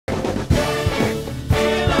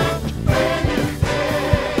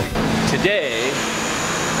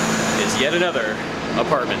yet another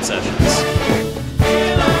apartment sessions.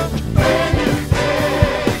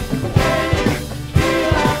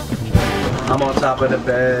 I'm on top of the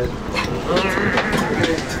bed.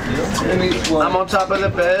 I'm on top of the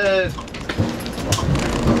bed.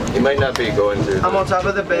 You might not be going to. I'm on top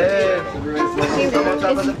of the bed. I'm on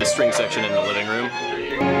top of the The string section in the living room.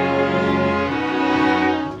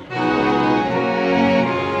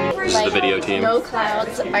 This is the video team. No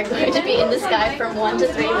clouds are going to be in the sky from 1 to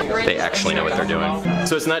 3. They actually know what they're doing.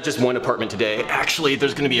 So it's not just one apartment today. Actually,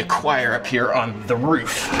 there's going to be a choir up here on the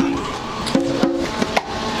roof.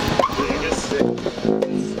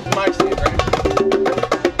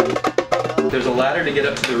 There's a ladder to get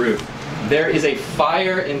up to the roof. There is a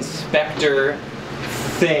fire inspector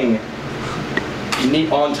thing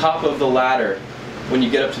on top of the ladder when you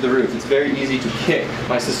get up to the roof. It's very easy to kick.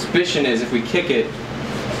 My suspicion is if we kick it,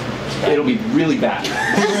 it'll be really bad.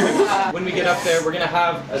 When we get up there, we're gonna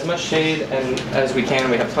have as much shade as we can.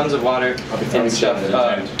 We have tons of water and stuff.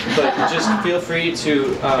 But just feel free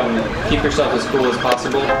to keep yourself as cool as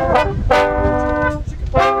possible.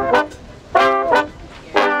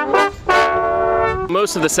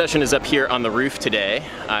 Most of the session is up here on the roof today.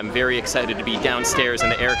 I'm very excited to be downstairs in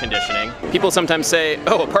the air conditioning. People sometimes say,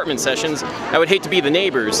 oh, apartment sessions, I would hate to be the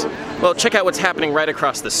neighbors. Well, check out what's happening right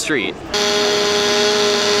across the street.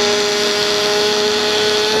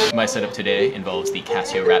 My setup today involves the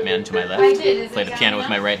Casio Ratman to my left. Play the piano with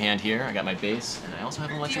my right hand here. I got my bass, and I also have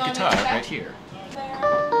an electric guitar right here.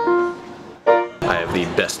 I have the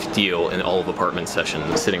best deal in all of apartment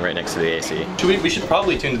sessions, sitting right next to the AC. We should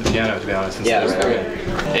probably tune to the piano, to be honest. Yeah,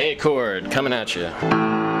 right. A chord coming at you.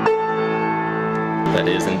 That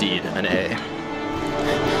is indeed an A.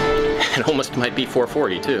 It almost might be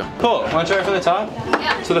 440 too. Cool. Want to try from the top?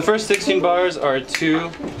 Yeah. So the first 16 bars are 2,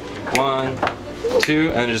 1,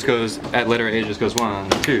 2, and it just goes at letter A. It just goes 1,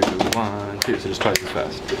 2, 1, 2. So just twice as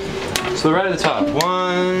fast. So right at the top,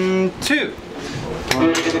 1, 2.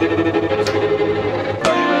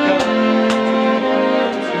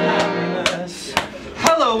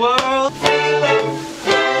 Hello world.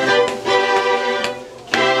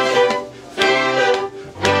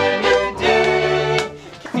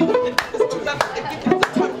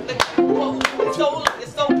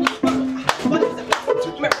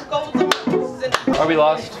 Are we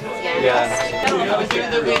lost? Yeah.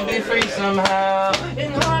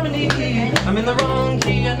 I'm in the wrong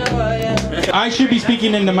key, I know I am. I should be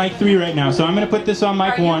speaking into mic 3 right now, so I'm going to put this on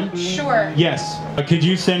mic 1. Sure. Yes. Could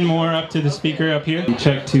you send more up to the speaker up here?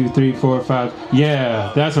 Check 2, 3, 4, 5.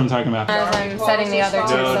 Yeah, that's what I'm talking about. As I'm setting the other two,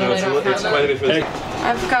 so I don't have them.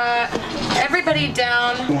 I've got everybody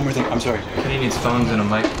down. One more thing. I'm sorry. He needs phones and a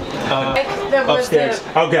mic. Upstairs.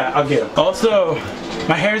 I'll get them. Also,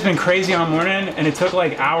 my hair's been crazy all morning, and it took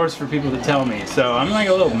like hours for people to tell me, so I'm like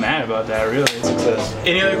a little mad about that, really. Success.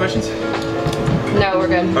 Any other questions? No, we're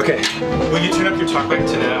good. Okay. Will you turn up your talkback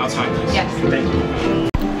to the outside, please? Yes. Thank you.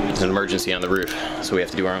 There's an emergency on the roof, so we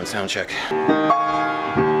have to do our own sound check.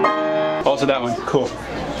 Also that one. Cool.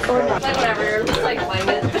 Like whatever, just like find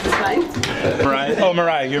it. This is fine. Mariah. Oh,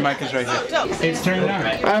 Mariah, your mic is right here. It's turned on.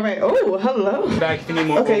 All right. Oh, hello. Back if you need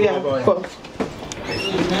more. Okay, yeah. Cool.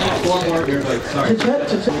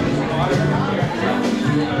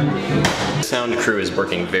 The sound crew is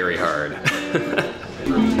working very hard.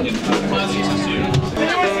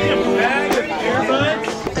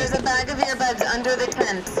 There's a bag of earbuds under the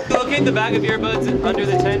tent. Locate the bag of earbuds under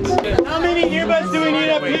the tent. How many earbuds do we need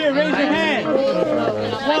up here? Raise your hand.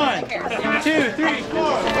 1, 2, 3,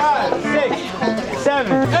 4, 5, 6,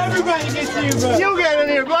 7. Everybody gets the earbuds. You get an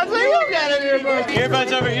earbud. You get an earbud.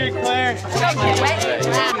 Earbuds over here, Claire.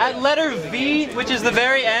 At letter V, which is the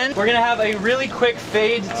very end, we're gonna have a really quick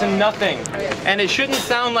fade to nothing. And it shouldn't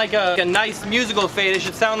sound like a nice musical fade, it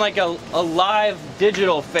should sound like a live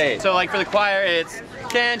digital fade. So like for the choir, it's,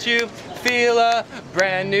 can't you feel a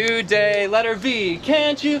brand new day? Letter V,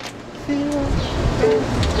 can't you feel?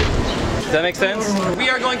 Does that make sense? We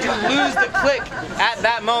are going to lose the click at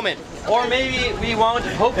that moment. Or maybe we won't,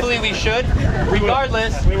 hopefully we should.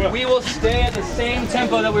 Regardless, we will stay at the same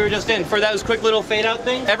tempo that we were just in for those quick little fade out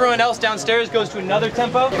thing. Everyone else downstairs goes to another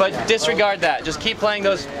tempo, but disregard that. Just keep playing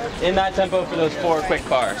those in that tempo for those 4 quick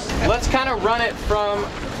bars. Let's kind of run it from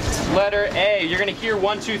letter A. You're gonna hear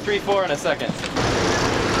 1, 2, 3, 4 in a second.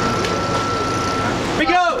 Here we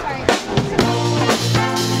go!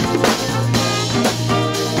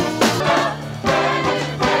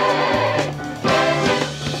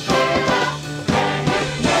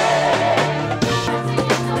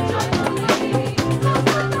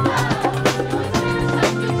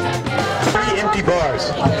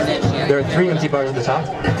 are 3 empty bars at the top?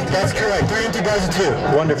 That's correct. 3 empty bars of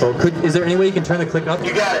 2. Wonderful. Is there any way you can turn the click up?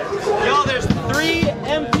 You got it. Yo, there's 3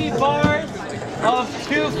 empty bars of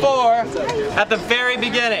 2-4 at the very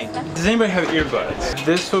beginning. Does anybody have earbuds?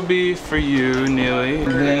 This will be for you, Neely.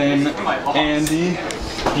 Then Andy,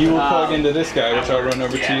 you will plug into this guy, which I'll run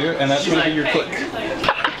over to you, and that's going to be your click.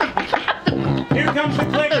 Here comes the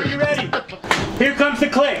click. Are you ready? Here comes the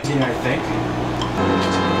click. You know, I think.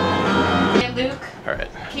 Hey, Luke. All right.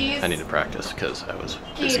 Keys. I need to practice because I was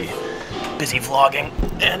busy vlogging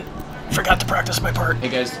and forgot to practice my part. Hey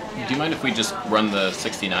guys, do you mind if we just run the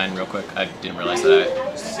 69 real quick? I didn't realize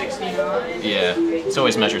that. 69? Yeah, it's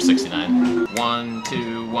always measure 69. 1,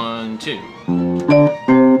 2, 1, 2.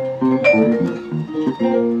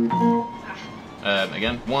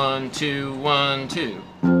 Again, 1, 2, 1, 2.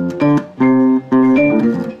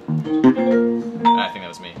 I think that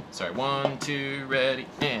was me. Sorry, 1, 2, ready,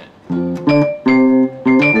 and.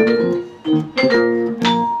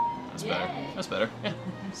 That's better. That's better. Yeah.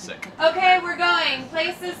 Sick. Okay, we're going.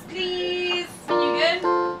 Places, please. You good?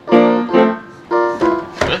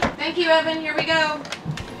 Good? Thank you, Evan. Here we go.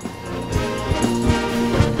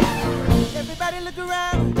 Everybody look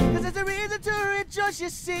around, cause there's a reason to rejoice, you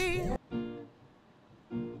see.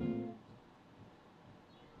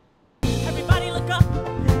 Everybody look up,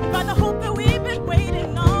 by the hope that we've been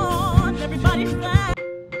waiting on. Everybody's flying.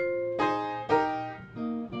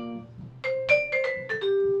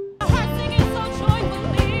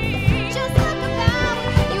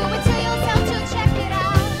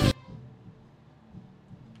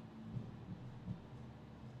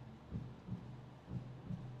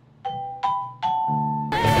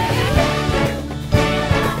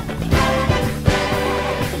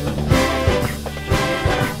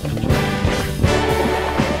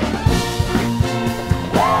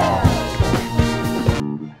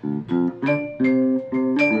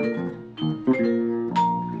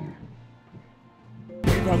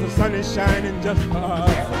 Because the sun is shining just for us.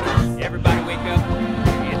 Everybody wake up.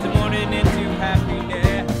 It's the morning into happiness.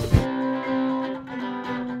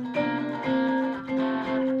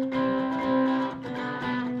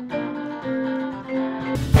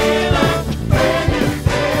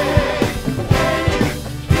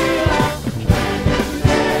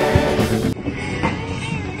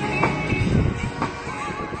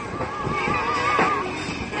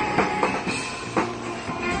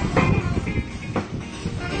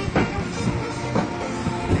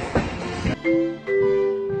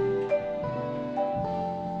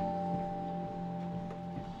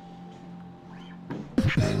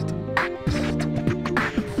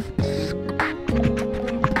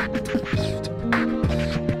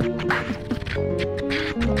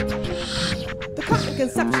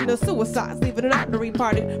 Conception of suicides, leaving an artery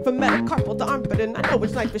parted from metacarpal to armpit, and I know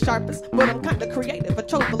which knife is sharpest, but I'm kinda creative. I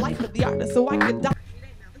chose the life of the artist so I could die.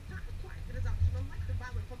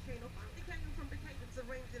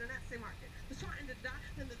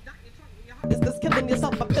 Is this killing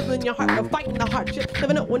yourself by filling your heart, or fighting the hardship?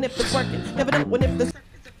 Never knowing if it's working, never knowing if the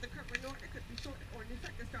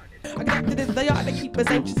adapted as they are to keep us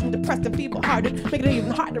anxious and depressed and feeble-hearted, make it even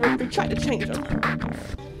harder if we try to change them.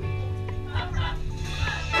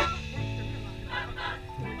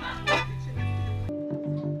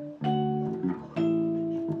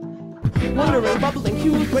 Wondering, bubbling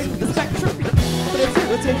hues, breaking the spectrum. But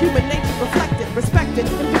it's in human nature, reflected, respected,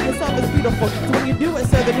 and be yourself is beautiful. So when you do it,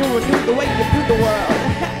 so then you'll renew the way you view the world.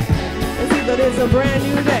 And see that it's a brand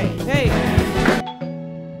new day. Hey.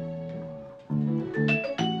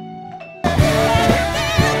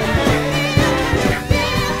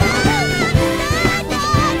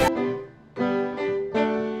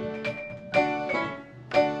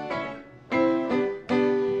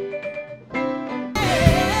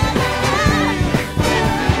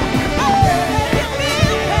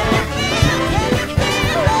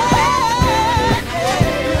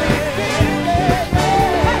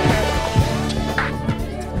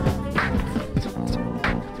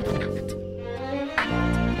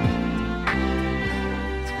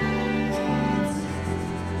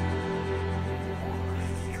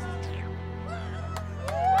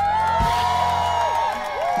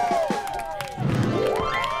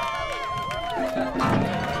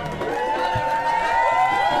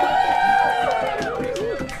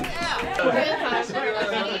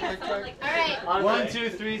 Alright. 1, 2,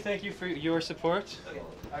 3, thank you for your support.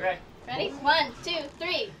 Okay. Ready? 1, 2,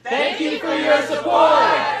 3. Thank you for your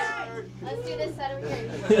support! Let's do this side over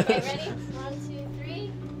here. Okay, ready? 1, 2,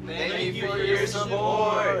 3. Thank you for your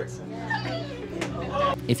support!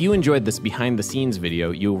 If you enjoyed this behind the scenes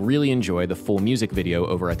video, you'll really enjoy the full music video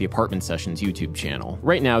over at the Apartment Sessions YouTube channel.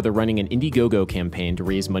 Right now, they're running an INDIEGOGO campaign to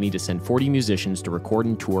raise money to send 40 musicians to record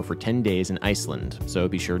and tour for 10 days in Iceland, so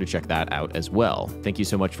be sure to check that out as well. Thank you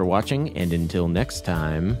so much for watching, and until next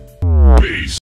time... Peace.